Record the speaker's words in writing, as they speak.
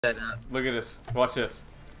Look at this. Watch this.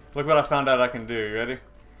 Look what I found out I can do. You ready?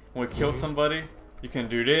 When we kill somebody, you can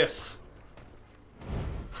do this.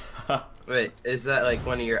 Wait, is that like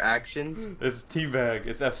one of your actions? It's teabag.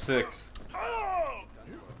 It's F6.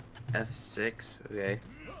 F6? Okay.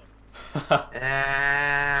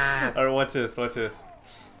 Alright, watch this. Watch this.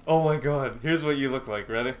 Oh my god. Here's what you look like.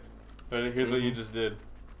 Ready? Ready? Here's what you just did.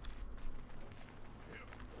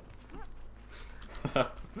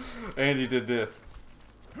 And you did this.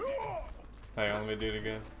 Hang on, let me do it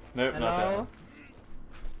again. Nope, not that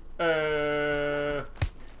one.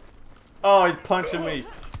 Oh, he's punching me.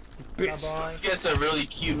 Bitch. You guys are really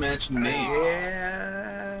cute matching names.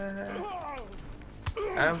 Yeah.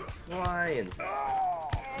 I'm flying.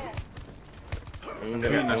 I'm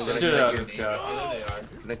gonna shit out of this guy. Oh,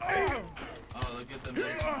 there they are. Oh, look at the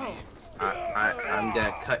matching names. I'm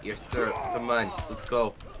gonna cut your throat. Come on, let's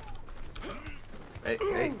go. Hey,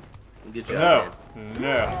 hey. Good job, man.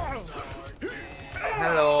 No.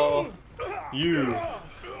 Hello. You.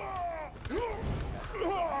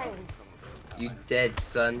 You dead,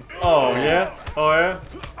 son. Oh, yeah? Oh, yeah?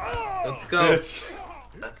 Let's go. Bitch.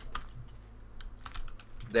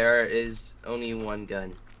 There is only one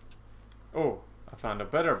gun. Oh, I found a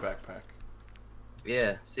better backpack.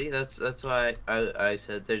 Yeah, see, that's why I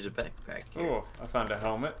said there's a backpack here. Oh, I found a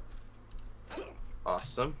helmet.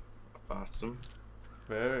 Awesome. Awesome.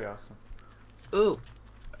 Very awesome. Ooh,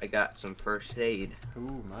 I got some first aid.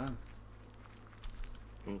 Ooh, man.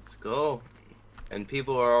 Let's go. And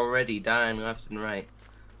people are already dying left and right.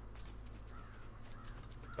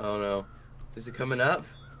 Oh no. Is it coming up?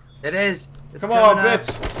 It is! It's Come on, coming up.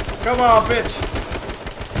 bitch! Come on, bitch!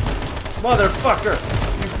 Motherfucker!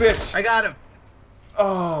 You bitch! I got him!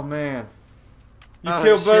 Oh, man. You Oh,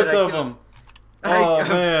 killed shit, both I of killed- them. Oh,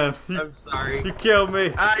 man. I'm sorry. You killed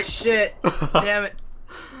me. Ah, shit! Damn it.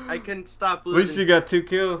 I couldn't stop At least losing. you got 2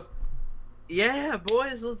 kills. Yeah,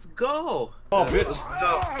 boys, let's go! Oh, bitch. Let's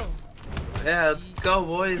go. Yeah, let's go,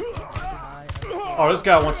 boys. Oh, this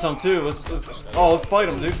guy wants some too. Let's fight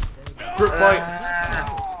him, dude. Group fight.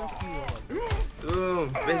 Ooh,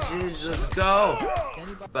 bitches, let's go.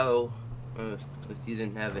 Bow. Oh, unless you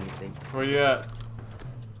didn't have anything. Where you at?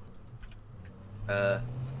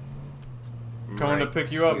 Coming to right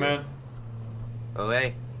pick you up, here. man. Oh,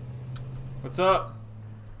 hey. What's up?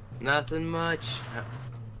 Nothing much.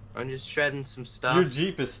 I'm just shredding some stuff. Your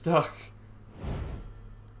Jeep is stuck.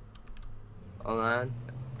 Hold on.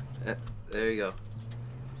 There you go.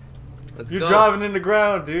 Let's You're go. driving in the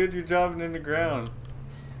ground, dude. You're driving in the ground.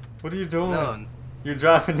 What are you doing? No. You're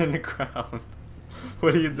driving in the ground.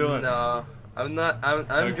 What are you doing? No, I'm not. I'm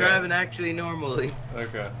Okay. driving actually normally.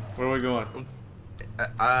 Okay. Where are we going?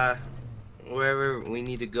 Wherever we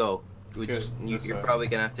need to go. Let's go this You're way. probably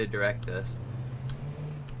gonna have to direct us.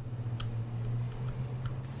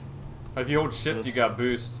 If you hold shift, you got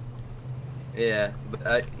boost. Yeah,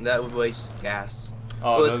 but that would waste gas.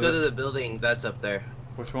 Oh, Let's does go it? to the building that's up there.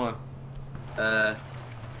 Which one?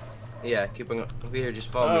 Yeah, keep on over here. Just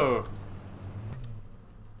follow me.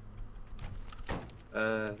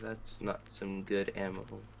 Oh. That's not some good ammo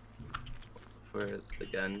for the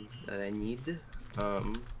gun that I need.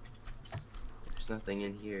 There's nothing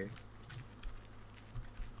in here.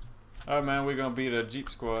 Alright, man. We're gonna beat a Jeep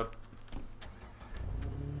squad.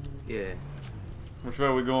 Yeah. Which way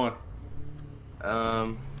are we going?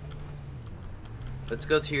 Let's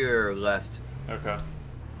go to your left. Okay.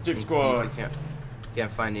 Jeep and squad. See if we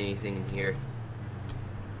can't find anything in here.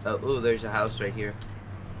 Oh, ooh, there's a house right here.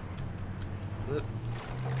 Oop.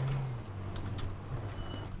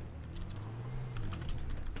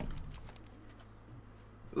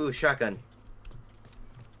 Ooh, shotgun.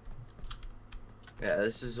 Yeah,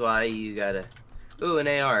 this is why you gotta. Ooh, an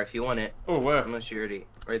AR if you want it. Oh, where? Unless you already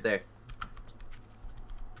right there.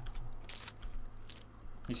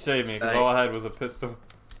 You saved me because all I had was a pistol.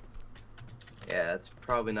 Yeah, that's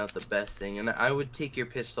probably not the best thing, and I would take your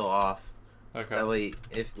pistol off. Okay. That way,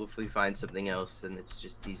 if we find something else, then it's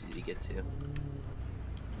just easy to get to.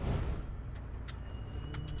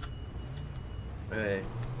 Alright.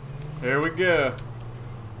 Here we go.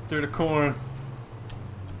 Through the corn.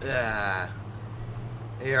 Ah.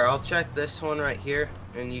 Here, I'll check this one right here,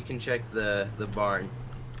 and you can check the barn.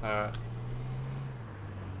 Alright.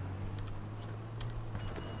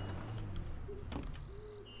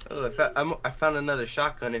 Oh, I found another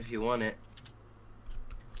shotgun if you want it.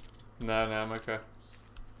 No, I'm okay.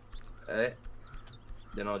 Alright.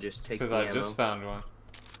 Then I'll just take the Because I ammo. just found one.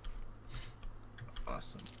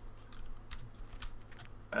 Awesome.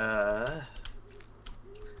 I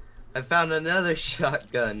found another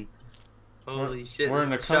shotgun. Holy shit. We're in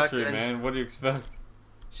the country, Shotguns. man. What do you expect?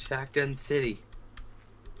 Shotgun City.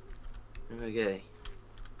 Okay.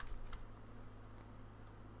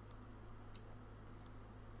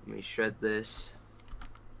 Let me shred this.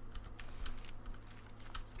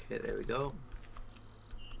 Okay, there we go.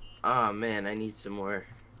 Ah, man, I need some more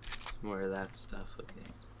of that stuff. Okay.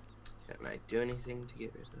 Can I do anything to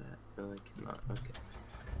get rid of that? No, I cannot. Okay.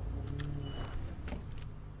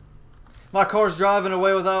 My car's driving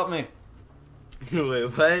away without me. Wait,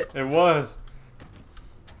 what? It was.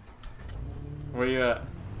 Where you at?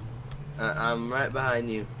 I'm right behind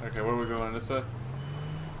you. Okay, where are we going? This way?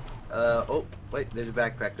 Oh, wait, there's a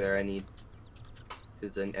backpack there I need.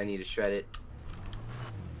 Because I need to shred it.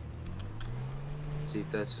 See if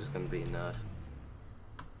that's just gonna be enough.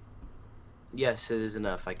 Yes, it is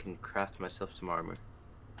enough. I can craft myself some armor.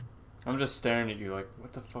 I'm just staring at you like,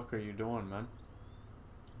 what the fuck are you doing, man?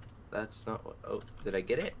 That's not what... Oh, did I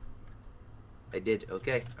get it? I did.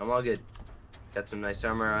 Okay, I'm all good. Got some nice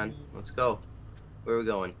armor on. Let's go. Where are we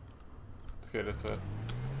going? Let's go this way.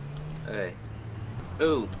 Okay.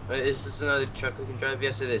 Ooh, is this another truck we can drive?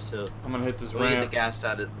 Yes, it is. So I'm gonna hit this we'll ramp. get the gas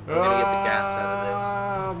out of. We're gonna get the gas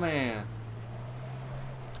out Oh man.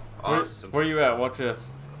 of this. Awesome. Where you at? Watch this.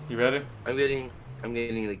 You ready? I'm getting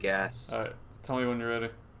the gas. All right. Tell me when you're ready.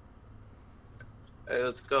 Hey,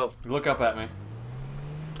 let's go. Look up at me.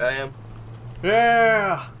 I am.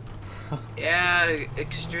 Yeah. Yeah,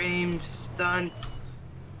 extreme stunts.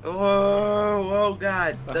 Oh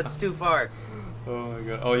God, that's too far. Oh my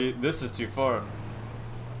god. Oh, this is too far.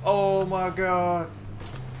 Oh my god.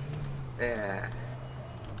 Yeah.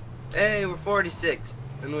 Hey, we're 46,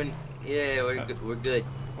 and yeah, we're good. We're good.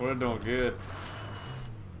 We're doing good.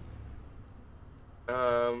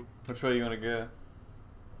 Which way you wanna go?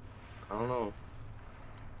 I don't know.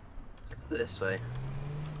 Let's go this way.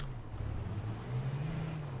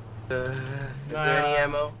 Is there any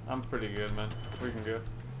ammo? I'm pretty good, man. We can go.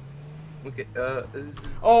 Okay.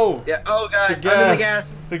 Oh! Yeah. Oh God! The I'm in the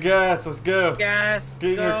gas. The gas. Let's go. Gas.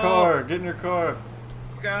 Get in go. your car. Get in your car.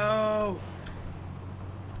 Go.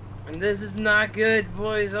 And this is not good,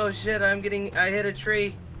 boys. Oh shit! I hit a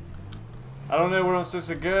tree. I don't know where I'm supposed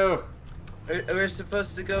to go. We're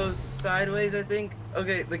supposed to go sideways, I think.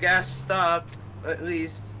 Okay, the gas stopped, at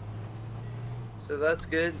least. So that's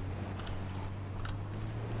good.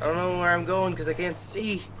 I don't know where I'm going because I can't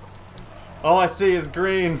see. All I see is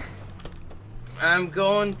green. I'm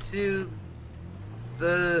going to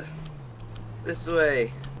this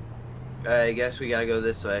way. I guess we gotta go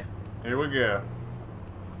this way. Here we go.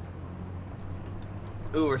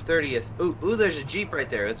 Ooh, we're 30th. Ooh, there's a Jeep right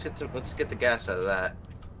there. Let's get the gas out of that.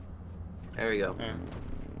 There we go. Yeah.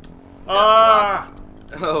 Got Ah!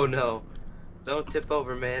 lots. Oh no. Don't tip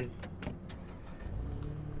over, man.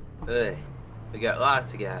 Ugh. We got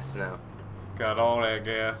lots of gas now. Got all that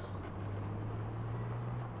gas.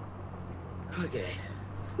 Okay.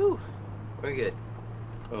 Whew. We're good.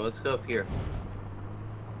 Well, let's go up here.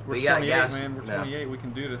 We're We got 28, gas man. We're now. 28. We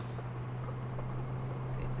can do this.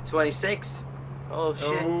 26. Oh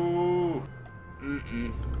shit. Oh.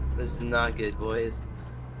 This is not good, boys.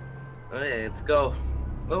 Okay, let's go.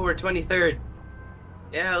 Oh, we're 23rd.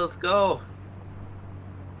 Yeah, let's go.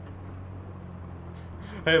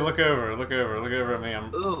 Hey, look over. Look over. Look over at me.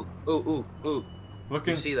 I'm Ooh.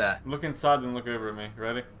 looking. You see that? Look inside and look over at me.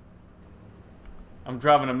 Ready? I'm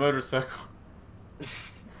driving a motorcycle.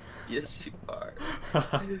 Yes, you are.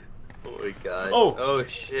 Oh my god. Oh. Oh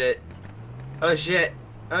shit. Oh shit.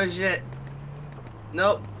 Oh shit.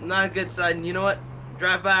 Nope, not a good sign. You know what?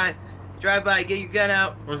 Drive by. Drive by. Get your gun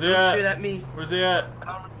out. Where's he Don't at? shoot at me. Where's he at?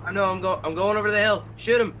 I know. I'm going over the hill.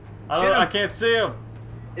 Shoot him. Shoot him. I can't see him.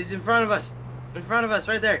 He's in front of us. In front of us,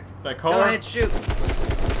 right there. That car? Go ahead, shoot.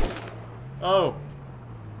 Oh.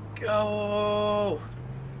 Go.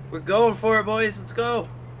 We're going for it, boys. Let's go.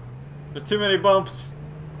 There's too many bumps.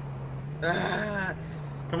 Ah,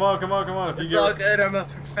 Come on, come on, come on. If you it's get all good. I'm a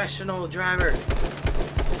professional driver.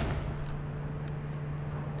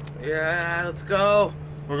 Yeah, let's go.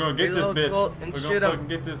 We're gonna get this Reload, bitch. Colt, and We're shoot gonna him. fucking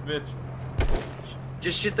get this bitch.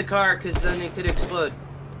 Just shoot the car, because then it could explode.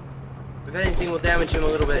 If anything, we'll damage him a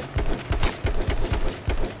little bit.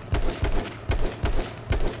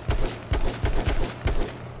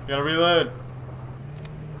 Gotta reload.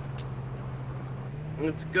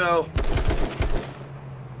 Let's go.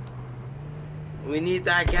 We need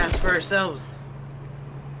that gas for ourselves.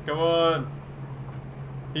 Come on.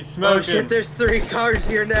 He's smoking. Oh shit, there's 3 cars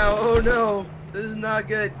here now. Oh no. This is not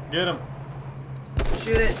good. Get him.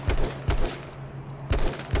 Shoot it.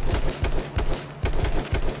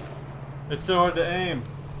 It's so hard to aim.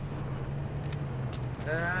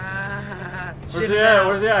 Shoot Where's he it at? now.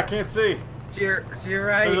 Where's he at? I can't see. To your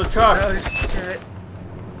right. There's a truck. Oh shit.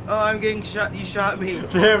 Oh, I'm getting shot. You shot me.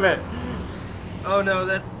 Damn it. Oh no,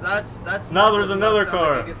 that's. Now there's does another not sound like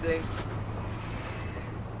car. a good thing.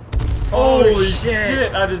 Holy shit.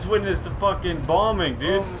 shit! I just witnessed a fucking bombing,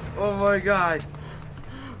 dude. Oh my god.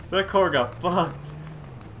 That car got fucked.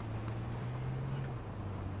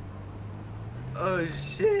 Oh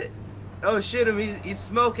shit. Oh shit him, he's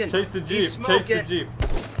smoking. Chase the Jeep. He's smoking. Chase the Jeep.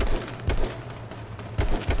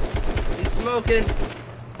 He's smoking.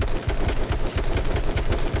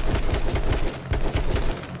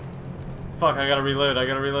 Fuck, I gotta reload. I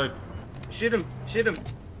gotta reload. Shoot him. Shoot him.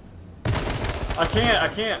 I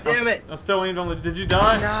can't. Damn it. I'm still aimed on the. Did you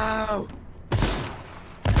die? No.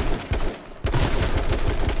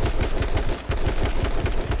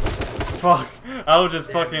 Fuck. I was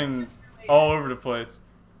just fucking all over the place.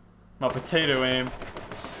 My potato aim.